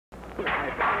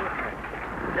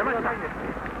山下ス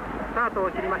タートを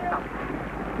切りました。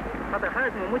さて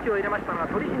早くも鞭を入れましたのは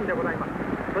鳥心でございます。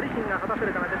鳥心が果たせ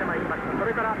るかが出てまいりました。そ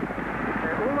れから、オ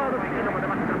ーバードスピードも出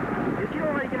ました。ユキ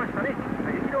ロウが行きましたね。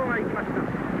ユキロウが行きました。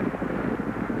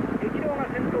ユキロウが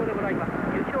先頭でございます。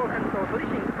ユキロウ先頭、鳥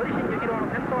心ユキロウの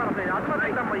先頭争いで東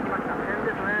大山も行きました。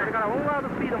それからオンワード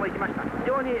スピードも行きました。非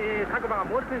常に、各馬が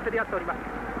猛烈に競り合っております。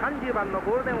30番の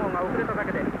ゴールデン王が遅れただ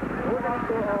けで当然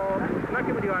と砂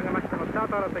煙を上げましたのスター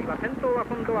ト争いは、先頭は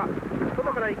今度は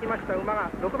外から行きました馬が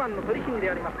6番の鳥心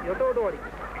であります。予想通り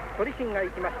鳥心が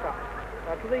行きました。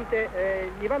続いて、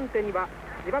2番手にお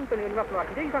りますのは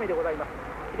秀勇でございます。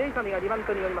秀勇が2番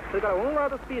手におります。それからオンワー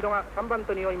ドスピードが3番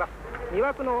手におります。2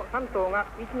枠の3頭が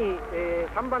1、2、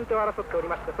3番手を争っており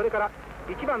まして、それから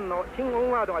1番の新オ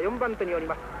ンワードが4番手におり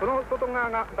ます。その外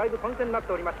側がだいぶ混戦になっ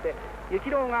ておりまして、ユ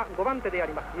キロウが5番手であ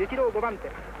ります。ユキロウ5番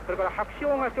手、それから白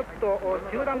鳥がちょっと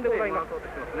中段でございます。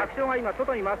白鳥が今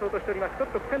外に回そうとしております。ちょっ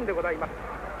と苦戦でございます。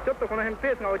ちょっとこの辺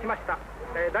ペースが落ちました。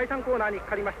第3コーナーにか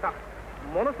かりました。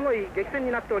ものすごい激戦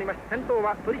になっておりまして、先頭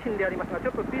は鳥心でありますが、ち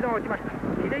ょっとスピードが落ちました。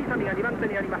秀勇が2番手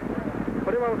にあります。こ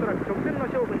れはおそらく直線の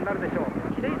勝負になるでしょう。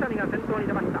秀勇が先頭に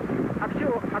出ました。白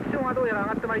鳥がどうやら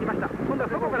上がってまいりました。今度は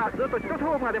そこからずっとチトセ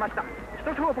ホープが出ました。チ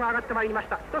トセホープが上がってまいりまし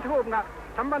た。チトセホープが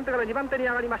3番手から2番手に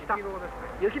上がりました。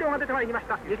ユキロウが出てまいりまし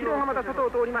た。ユキロウがまた外を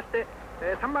通りまして、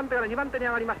3番手から2番手に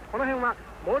上がります。この辺は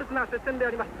猛烈な接戦で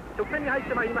あります。直線に入っ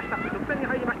てまいりました。直線に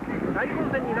入りました。大混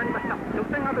戦になりました。直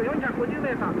線あと450メ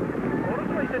ーター、もの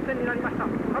すごい接戦になりました。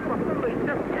各馬ほとんど1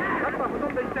点、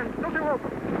チトセホープ、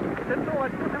先頭は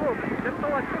チトセホープ、金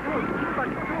馬チトセホー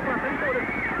プが先頭で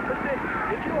す。そして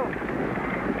ユキロウ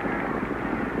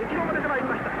も出てまいり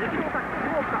ました。ユキロウかチトセ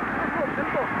ホープか、チトセホープ先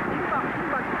頭、金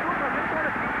馬チトセホープが先頭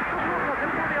です。チトセホープが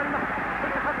先頭でやります。そ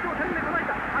して白鳥1000名届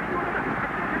いた、白鳥かチト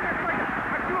セホー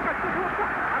プ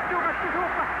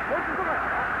か、もう一度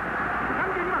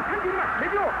32番メ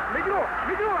ジロー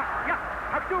は、いや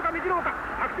白鳥かメジローか、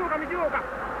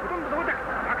ほとんど同着。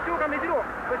白鳥かメジロー、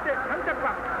そして32